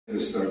To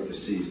start the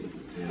season,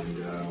 and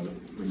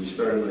when you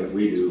start it like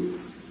we do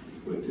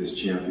with this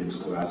Champions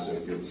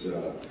Classic, it's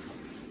a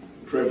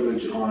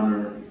privilege,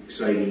 honor,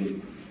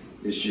 exciting.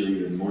 This year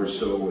even more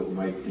so with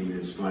Mike being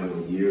his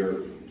final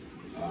year.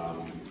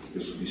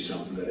 This will be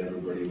something that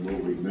everybody will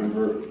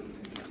remember.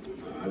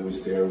 I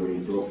was there when he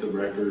broke the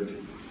record.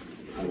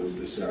 I was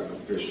the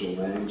sacrificial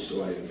lamb,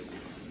 so I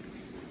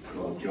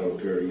called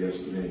Calipari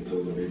yesterday and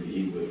told him maybe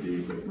he would be,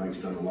 but Mike's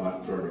done a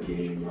lot for our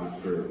game, a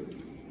lot for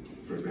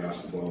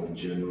basketball in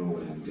general,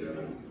 and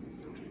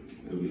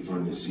it'll be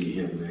fun to see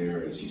him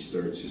there as he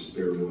starts his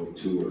farewell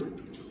tour.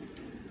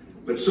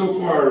 But so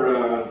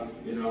far,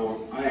 you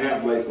know, I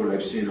have liked what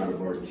I've seen out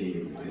of our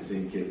team. I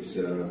think it's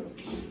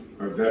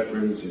our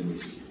veterans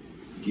and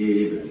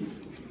Gabe and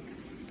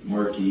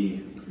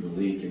Marky,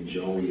 Malik and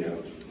Joey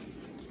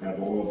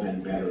have all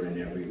been better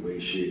in every way,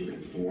 shape,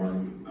 and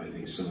form. I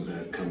think some of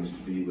that comes to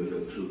be with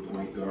a true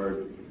point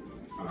guard.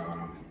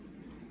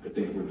 I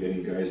think we're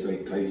getting guys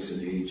like Tyson,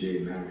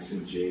 AJ, Max,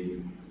 and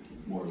Jaden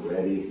more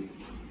ready.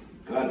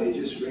 God, they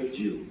just ripped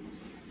you.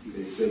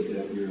 They said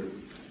that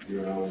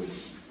you're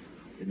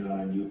not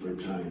on Uber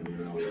time.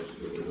 You're always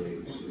really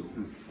late. So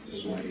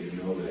just want you to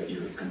know that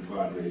your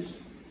compadres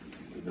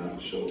did not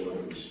show a lot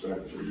of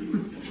respect for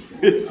you.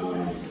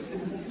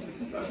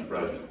 Not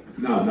surprising.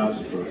 No, not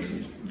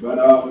surprising. But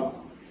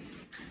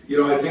you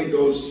know, I think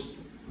those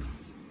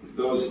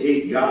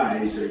 8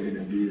 guys are going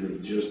to be the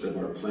gist of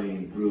our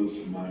playing group.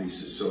 Madi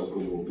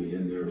Sissoko will be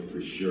in there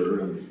for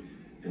sure,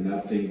 and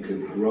that thing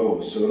could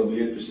grow. So it'll be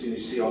interesting to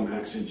see how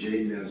Max and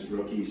Jaden, as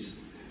rookies,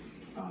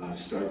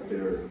 start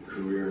their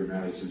career in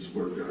Madison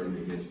Square Garden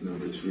against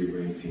number 3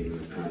 ranked team in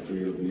the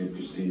country. It'll be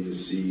interesting to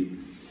see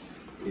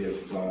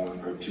if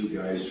our 2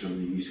 guys from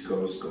the East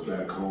Coast go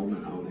back home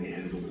and how they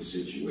handle the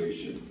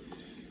situation.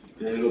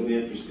 And it'll be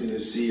interesting to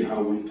see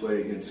how we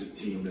play against a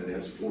team that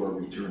has 4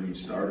 returning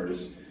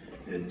starters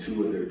and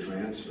 2 of their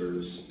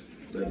transfers,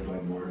 led by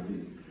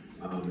Martin,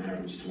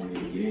 averaged 20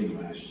 a game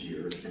last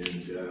year.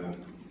 And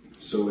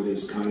so it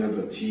is kind of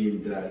a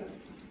team that,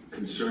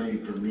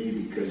 concerning for me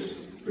because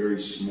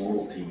very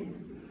small team,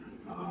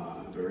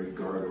 very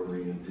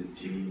guard-oriented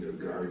team. Their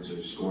guards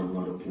are scoring a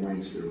lot of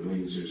points, their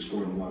wings are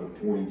scoring a lot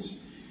of points.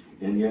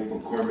 And yet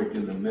McCormick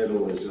in the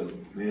middle is a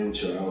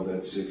man-child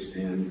at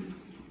 6'10",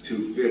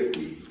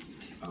 250.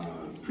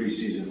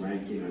 Preseason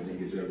ranking, I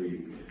think, is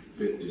every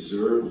bit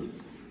deserved.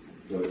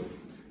 But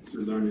we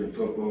learned in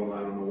football,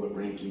 I don't know what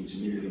rankings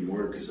mean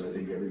anymore because I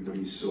think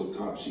everybody's so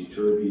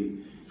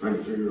topsy-turvy, trying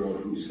to figure out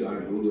who's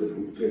got who and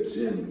who fits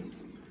in.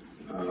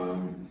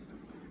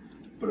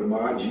 But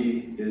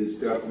Amaji is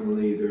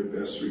definitely their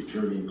best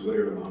returning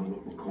player along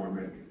with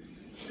McCormick,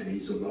 and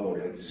he's a load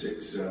at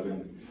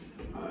 6'7".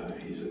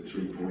 He's a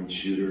 3-point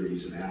shooter,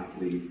 he's an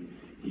athlete,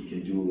 he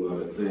can do a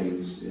lot of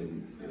things,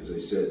 and as I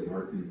said,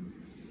 Martin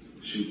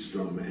shoots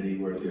from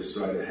anywhere this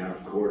side of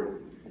half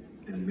court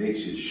and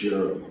makes his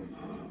share of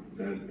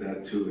them.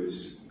 That too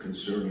is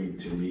concerning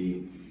to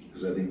me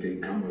because I think they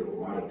come with a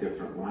lot of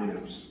different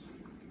lineups,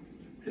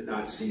 and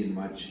not seeing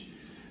much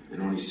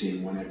and only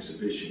seeing 1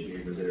 exhibition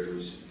game of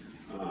theirs.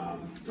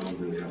 Don't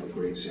really have a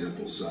great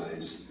sample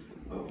size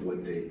of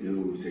what they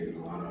do. We've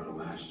taken a lot out of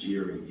last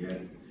year, and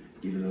yet,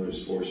 even though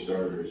there's 4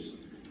 starters,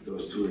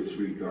 those 2 or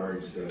 3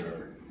 guards that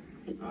are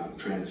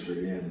transferred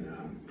in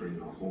bring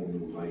a whole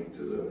new light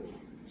to the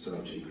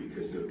subject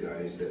because they're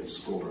guys that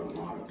score a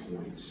lot of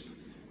points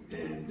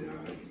and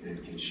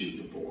can shoot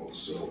the ball.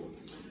 So,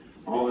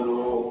 all in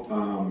all,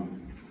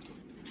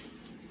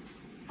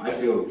 I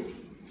feel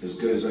as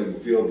good as I can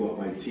feel about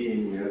my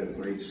team. We had a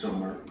great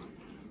summer.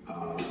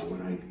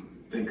 When I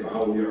think of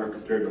how we are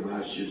compared to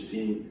last year's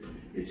team,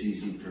 it's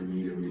easy for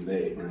me to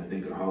relate. When I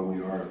think of how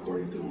we are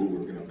according to who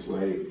we're going to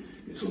play,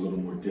 it's a little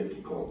more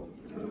difficult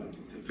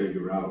to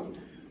figure out.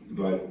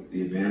 But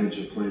the advantage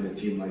of playing a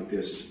team like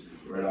this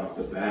right off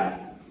the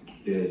bat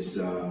is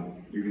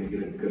you're going to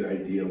get a good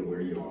idea of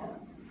where you are.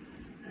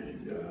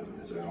 And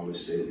as I always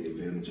say, the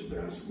advantage of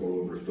basketball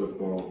over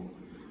football,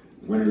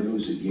 win or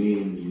lose a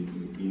game,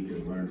 you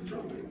can learn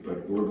from it.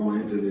 But we're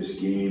going into this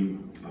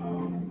game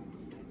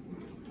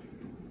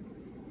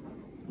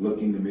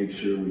looking to make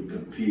sure we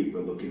compete,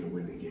 but looking to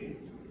win the game.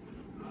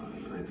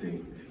 I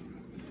think,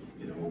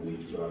 you know,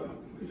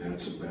 we've had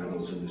some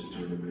battles in this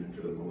tournament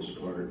for the most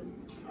part.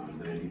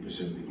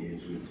 90% of the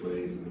games we've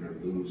played, win or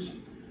lose,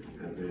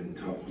 have been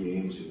tough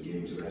games and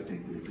games that I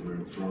think we've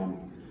learned from.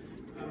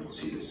 I don't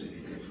see this any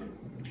different.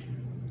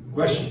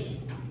 Questions?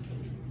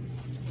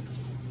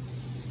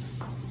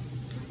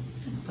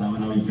 I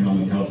know you can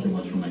only tell so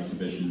much from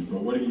exhibitions,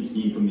 but what have you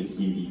seen from this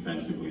team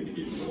defensively that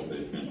gives you hope that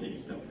it's going to take a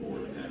step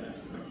forward in that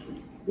aspect?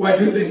 Well, I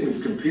do think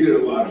we've competed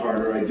a lot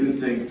harder. I do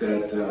think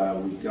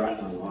that we've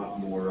gotten a lot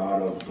more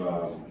out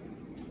of,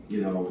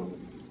 you know,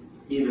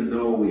 even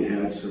though we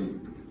had some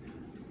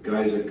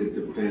guys that could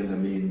defend. I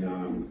mean,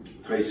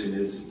 Tyson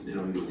is, you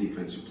know, he was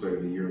Defensive Player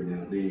of the Year in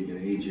that league, and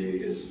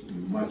AJ is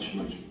much,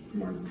 much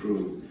more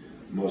improved,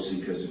 mostly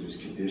because of his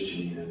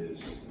conditioning and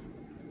his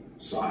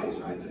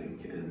size, I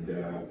think. And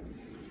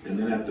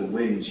then at the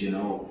wings, you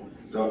know,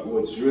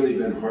 what's really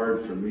been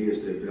hard for me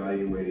is to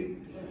evaluate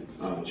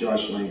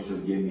Josh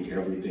Langford gave me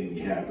everything he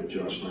had, but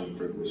Josh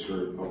Langford was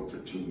hurt out for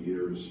 2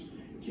 years,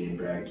 came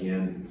back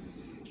in.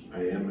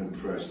 I am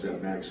impressed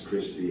that Max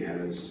Christie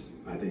has,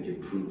 I think,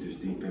 improved his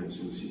defense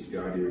since he's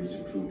got here. He's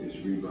improved his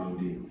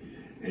rebounding,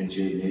 and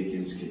Jaden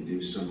Akins can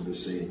do some of the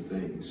same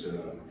things,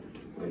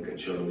 like a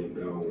Charlie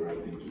Bell, where I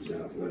think he's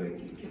athletic.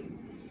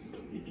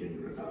 He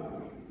can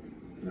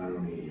not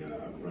only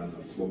run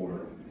the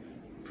floor,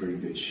 pretty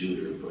good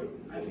shooter, but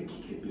I think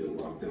he could be a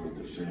lockdown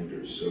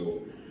defender.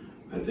 So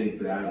I think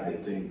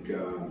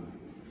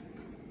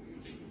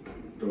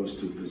those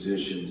two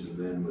positions, and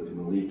then with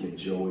Malik and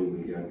Joey,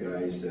 we got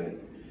guys that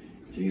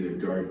can either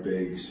guard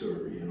bigs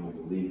or,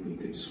 Malik, we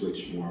could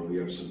switch more. We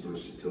have some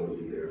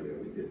versatility there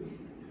that we didn't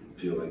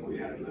feel like we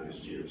had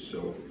last year.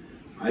 So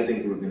I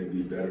think we're going to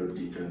be better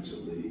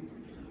defensively.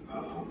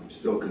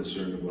 Still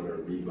concerned about our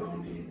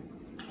rebounding.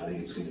 I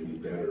think it's going to be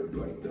better,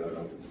 but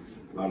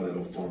a lot of that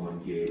will fall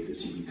on Gabe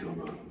as he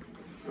become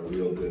a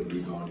real good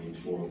rebounding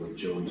forward.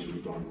 Joey's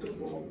rebounded the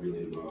ball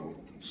really well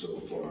so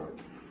far.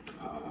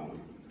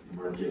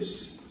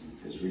 Marcus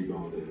has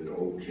rebounded it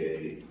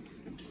okay.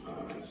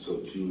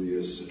 So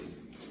Julius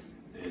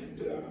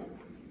and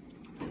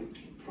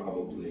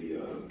probably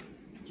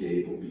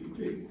Gabe will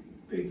be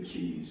big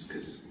keys,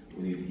 because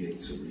we need to get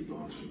some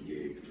rebounds from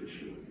Gabe for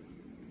sure.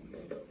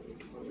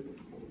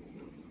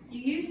 You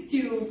used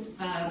to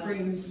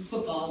bring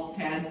football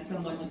pads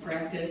somewhat to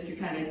practice to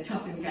kind of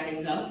toughen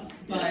guys up,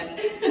 but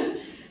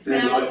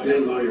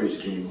Then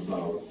lawyers came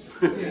about,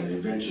 and the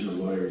invention of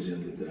lawyers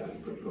ended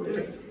that, but go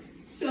ahead.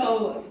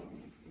 So,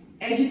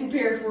 as you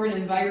prepare for an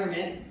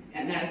environment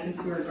at Madison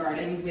Square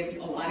Garden with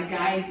a lot of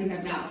guys who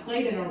have not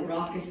played in a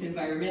raucous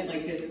environment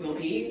like this will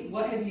be,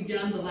 what have you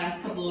done the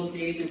last couple of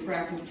days in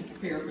practice to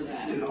prepare for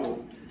that?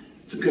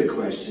 It's a good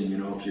question.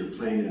 If you're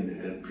playing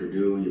at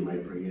Purdue, you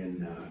might bring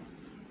in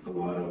a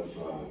lot of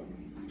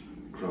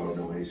crowd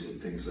noise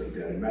and things like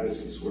that. And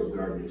Madison Square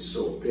Garden is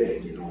so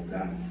big,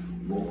 that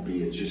won't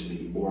be. It's just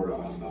the aura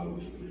of,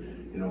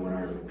 when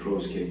our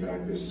pros came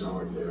back this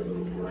summer for their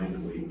little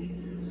grind week,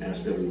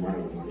 asked every one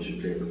of them, what was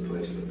your favorite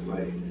place to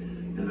play?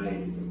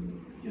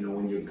 And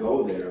when you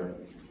go there,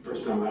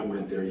 first time I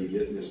went there, you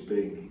get in this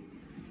big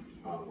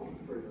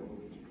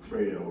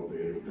freight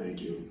elevator,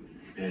 thank you.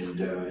 And,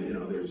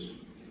 there's,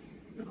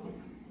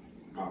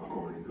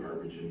 popcorn and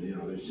garbage, and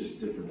there's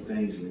just different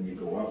things, and then you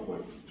go up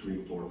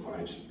 3, 4,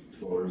 5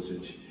 floors.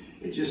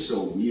 It's just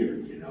so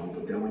weird,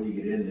 But then when you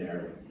get in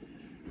there,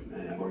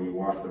 or you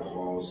walk the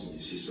halls and you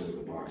see some of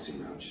the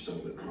boxing matches, some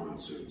of the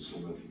concerts,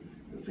 some of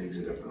the things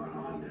that have gone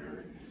on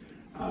there,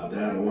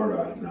 that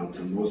aura. Now,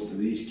 to most of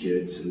these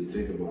kids who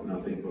think about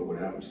nothing but what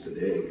happens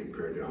today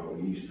compared to how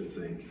we used to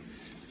think,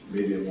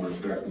 maybe it won't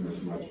affect them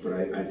as much. But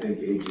I think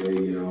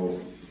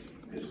AJ,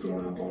 has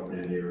grown up out in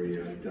that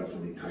area.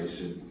 Definitely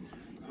Tyson.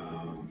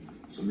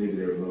 So maybe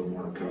they're a little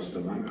more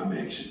accustomed. I'm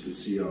anxious to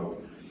see how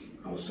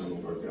some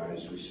of our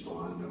guys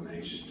respond. I'm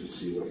anxious to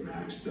see what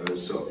Max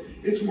does. So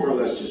it's more or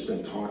less just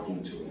been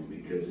talking to him,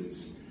 because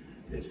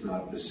it's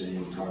not the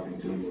same talking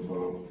to him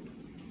about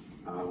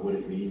what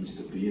it means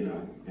to be in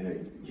a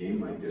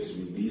game like this. I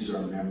mean, these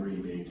are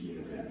memory-making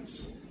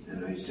events,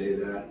 and I say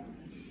that.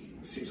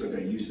 It seems like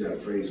I use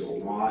that phrase a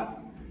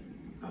lot,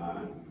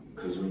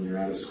 because when you're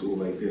at a school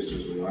like this,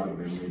 there's a lot of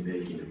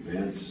memory-making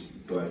events,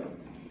 but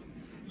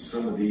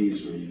some of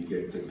these where you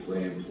get to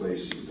play in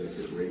places that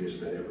the greatest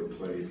that ever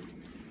played,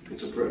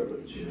 it's a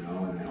privilege, and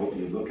I hope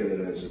you look at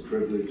it as a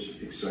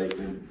privilege,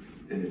 excitement,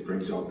 and it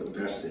brings out the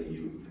best in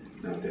you,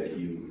 not that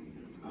you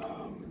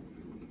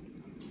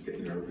get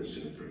nervous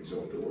and it brings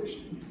out the worst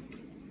in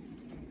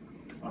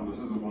you. This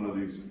isn't one of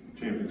these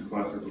Champions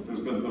Classics, but there's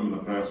been some in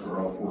the past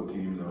where all 4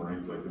 teams are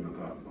ranked like in the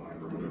top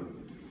 5 or whatever.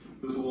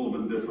 This is a little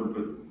bit different,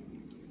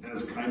 but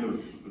as kind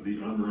of the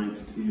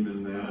unranked team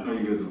in that, I know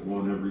you guys have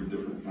won every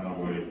different kind of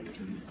way.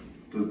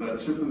 Does that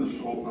chip on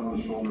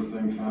the shoulder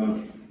thing kind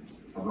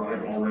of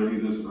arrive already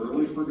this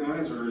early for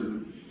guys, or is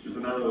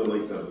it not really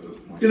like that at this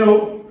point?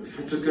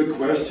 It's a good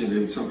question,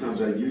 and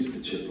sometimes I use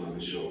the chip on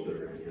the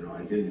shoulder.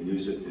 I didn't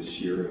use it this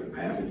year.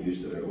 I haven't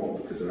used it at all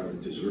because I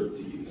haven't deserved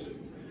to use it.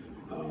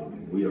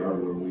 We are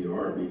where we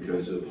are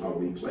because of how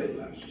we played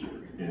last year,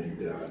 and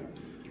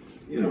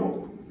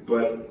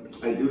but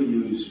I do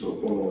use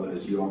football,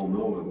 as you all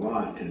know, a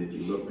lot. And if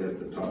you looked at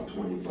the top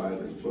 25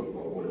 in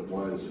football, what it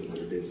was and what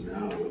it is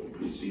now with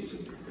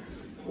preseason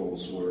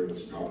polls, where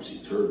it's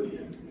topsy-turvy.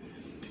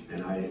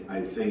 And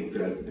I think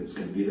that it's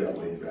going to be that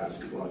way in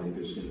basketball. I think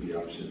there's going to be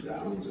ups and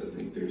downs. I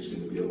think there's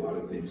going to be a lot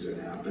of things that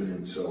happen.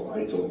 And so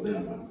I told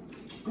them,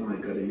 oh my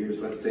God,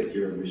 let's take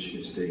care of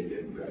Michigan State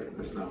getting better.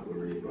 Let's not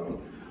worry about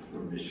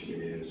where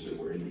Michigan is, or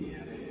where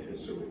Indiana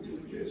is, or where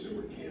Duke is, or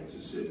where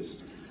Kansas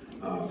is.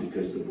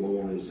 Because the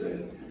goal is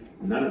that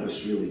none of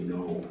us really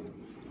know,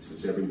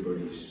 since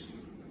everybody's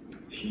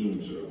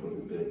teams are a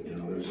little bit,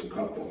 there's a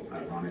couple.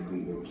 Ironically,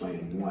 we're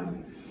playing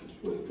one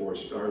with 4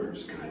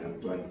 starters kind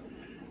of,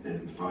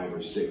 and 5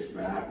 or 6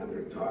 back of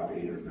their top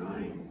 8 or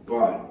 9.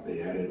 But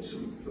they added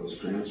those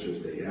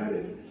transfers they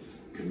added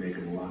can make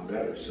them a lot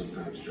better.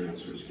 Sometimes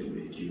transfers can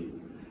make you,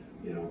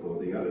 go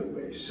the other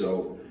way.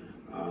 So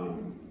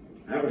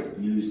I haven't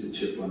used the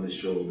chip on the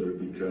shoulder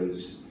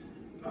because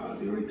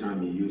the only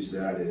time you use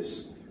that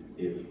is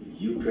if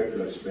you pick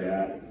us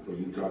bad or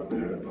you talk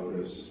bad about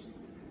us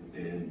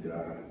and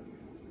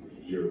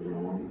you're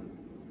wrong,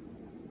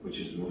 which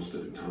is most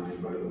of the time,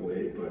 by the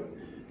way. But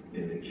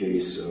in the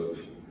case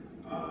of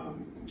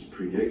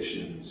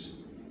predictions,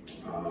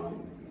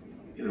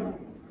 you know,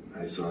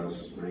 I saw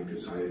us ranked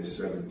as high as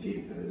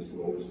 17th and as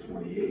low as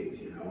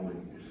 28th, you know,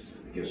 and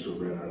I guess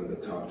we're right out of the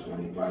top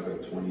 25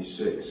 at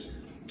 26.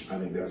 I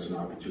think that's an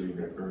opportunity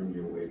to earn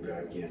your way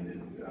back in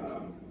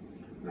and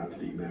not to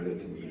be mad at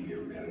the media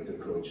or mad at the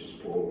coaches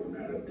poll or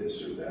mad at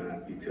this or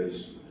that,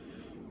 because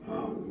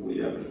we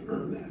haven't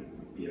earned that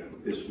yet.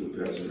 This group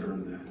hasn't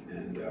earned that.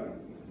 And,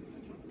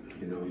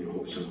 you know, you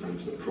hope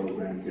sometimes the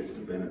program gets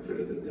the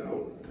benefit of the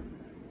doubt.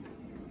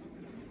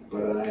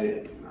 But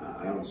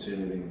I don't see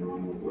anything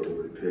wrong with where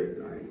we're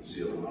picked. I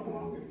see a lot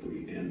wrong if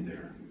we end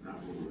there,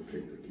 not where we're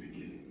picked at the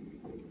beginning.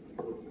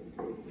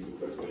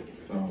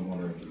 I'm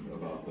wondering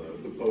about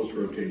the post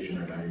rotation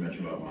right now. You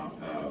mentioned about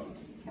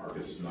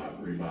Marcus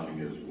not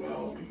rebounding as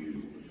well.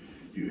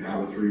 Do you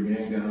have a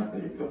three-man guy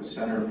that you put the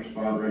center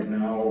spot right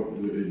now,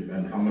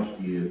 and how much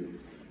do you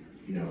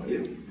know,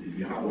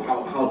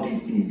 how deep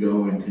can you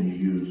go, and can you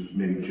use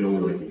maybe Joey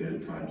like you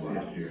did at times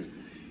last year?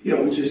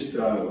 Yeah, we just we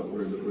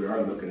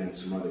are looking at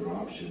some other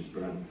options,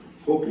 but I'm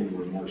hoping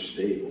we're more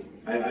stable.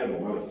 I have a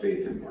lot of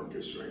faith in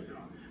Marcus right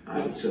now. I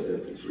haven't said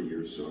that for 3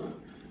 years, so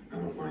I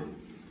don't mind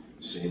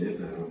saying it,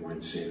 and I don't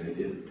mind saying I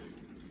didn't.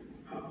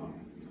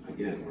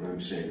 Again, what I'm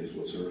saying is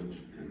what's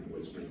earned and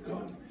what's been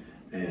done.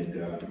 And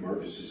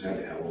Marcus has had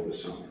a hell of a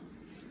summer,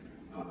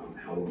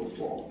 hell of a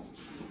fall.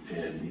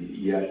 And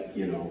yet,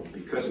 you know,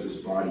 because of his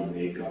body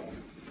makeup,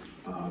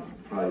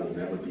 probably will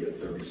never be a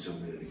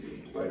 30-some minute a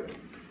game player.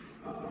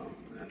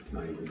 That's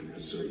not even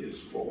necessarily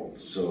his fault.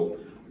 So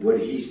what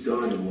he's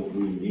done and what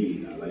we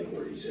need, I like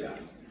where he's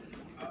at.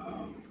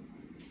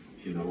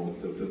 You know,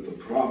 the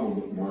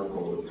problem with Mark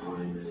all the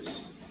time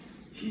is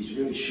he's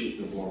really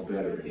shooting the ball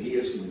better. And he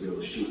is going to be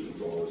able to shoot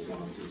the ball as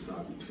long as it's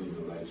not between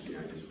the legs,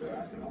 behind his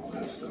back, and all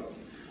that stuff.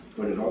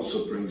 But it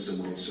also brings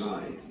him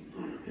outside,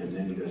 and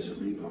then he doesn't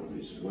rebound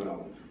as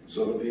well.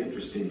 So it'll be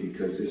interesting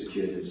because this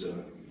kid is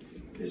a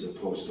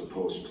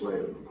post-to-post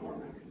player,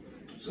 McCormick.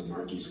 So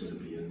Marky's going to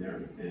be in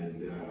there,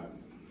 and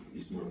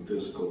he's more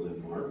physical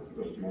than Mark.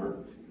 But Mark,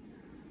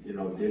 you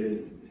know,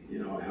 did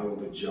a hell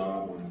of a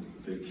job on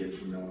a big kid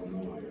from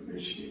Illinois or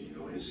Michigan. You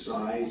know, his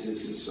size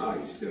is his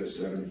size. He's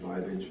got a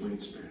 7'5"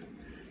 wingspan,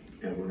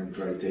 and we're going to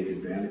try to take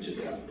advantage of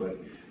that. But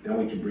then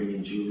we can bring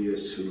in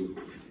Julius, who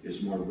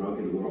is more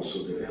rugged, who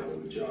also did a hell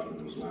of a job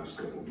in those last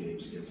couple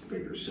games against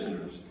bigger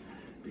centers,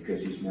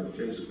 because he's more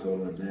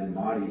physical. And then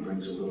Marty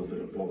brings a little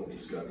bit of both.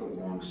 He's got the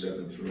long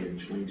 7'3"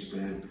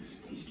 wingspan.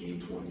 He's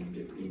gained 20,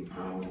 15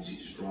 pounds.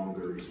 He's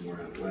stronger. He's more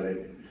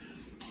athletic.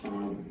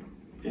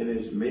 And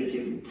is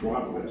making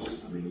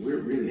progress. I mean, we're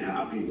really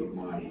happy with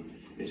Marty.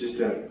 It's just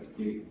that,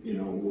 you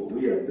know, what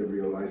we have to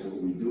realize,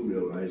 what we do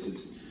realize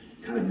is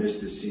kind of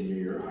missed his senior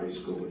year of high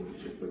school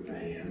with the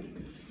hand.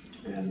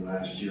 And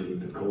last year with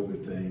the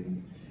COVID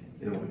thing,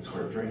 you know, it's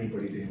hard for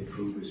anybody to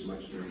improve as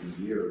much during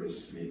the year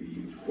as maybe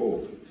you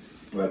hope.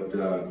 But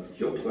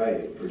he'll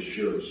play for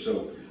sure.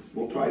 So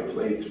we'll probably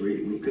play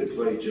 3. We could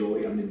play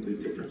Joey. I mean, the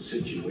different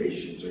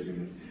situations are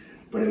going to,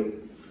 but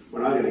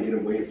we're not going to get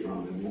away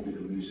from it. Won't be the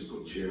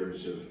musical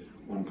chairs of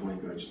one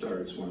point guard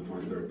starts, one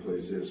point guard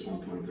plays this, one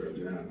point guard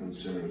that, one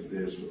center is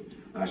this.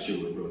 Last year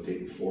we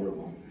rotated 4 of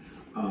them.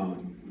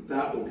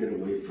 That will get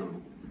away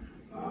from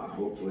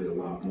hopefully a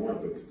lot more,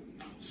 but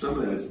some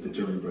of that is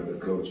determined by the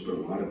coach, but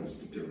a lot of it is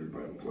determined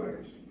by the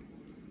players.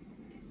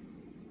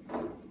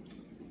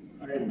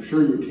 I am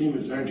sure your team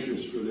is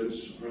anxious for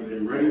this. Are they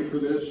ready for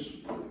this?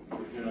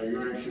 And are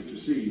you anxious to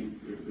see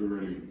if they're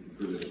ready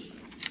for this?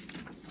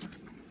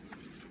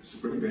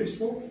 Spring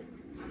baseball?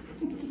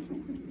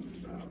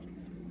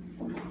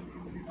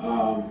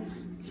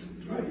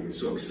 God, you were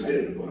so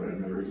excited about it. I've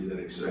never heard you that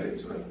excited.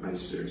 So I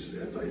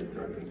seriously, I thought you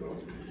were talking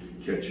about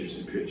catchers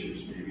and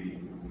pitchers, maybe.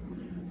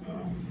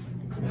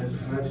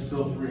 That's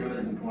still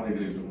 320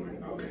 days away.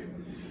 Okay.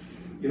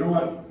 You know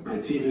what? My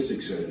team is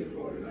excited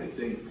about it. I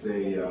think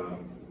they, you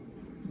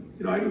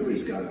know,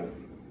 everybody's got a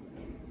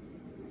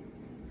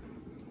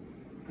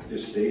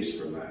distaste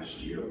for last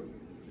year.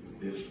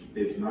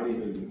 If not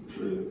even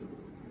for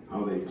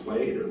how they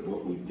played or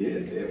what we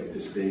did, they have a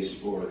distaste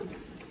for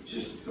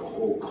just the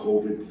whole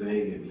COVID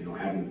thing, and, you know,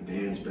 having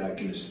fans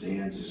back in the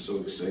stands is so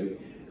exciting.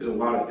 There's a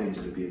lot of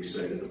things to be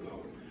excited about.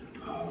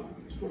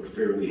 We're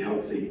fairly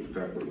healthy. In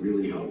fact, we're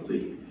really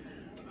healthy,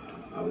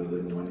 other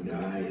than one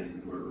guy,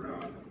 and we're,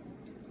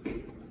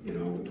 you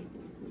know,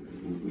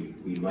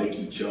 we like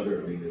each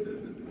other. I mean,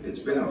 it's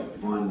been a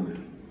fun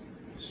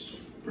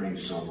spring,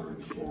 summer,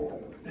 and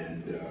fall,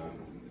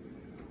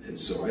 and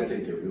so I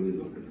think they're really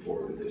looking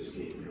forward to this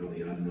game. You know,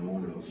 the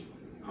unknown of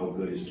how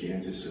good is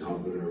Kansas and how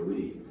good are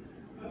we.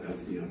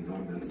 That's the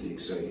unknown. That's the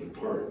exciting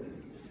part.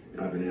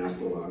 And I've been asked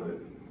a lot of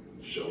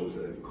shows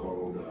that I've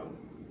called,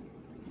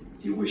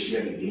 do you wish you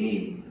had a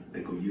game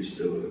like we used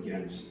to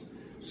against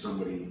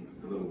somebody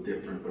a little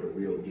different, but a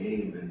real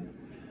game. And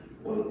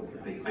well,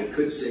 I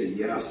could say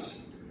yes,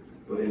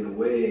 but in a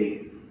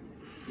way,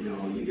 you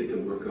know, you get to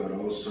work out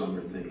all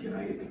summer thinking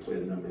I get to play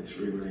the number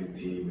 3 ranked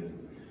team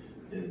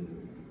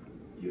in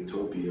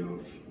utopia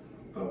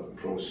of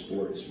pro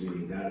sports,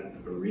 meaning that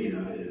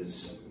arena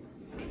is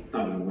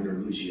not going to win or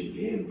lose you a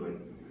game, but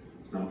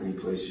it's not many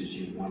places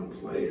you'd want to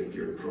play if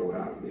you're a pro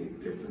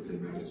athlete, different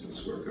than Madison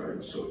Square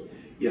Garden. So,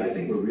 yeah, I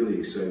think we're really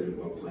excited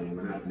about playing.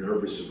 We're not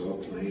nervous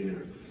about playing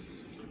or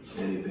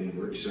anything.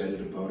 We're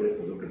excited about it.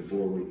 We're looking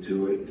forward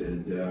to it,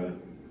 and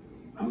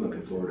I'm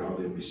looking forward to how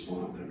they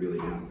respond. I really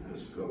am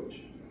as a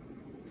coach.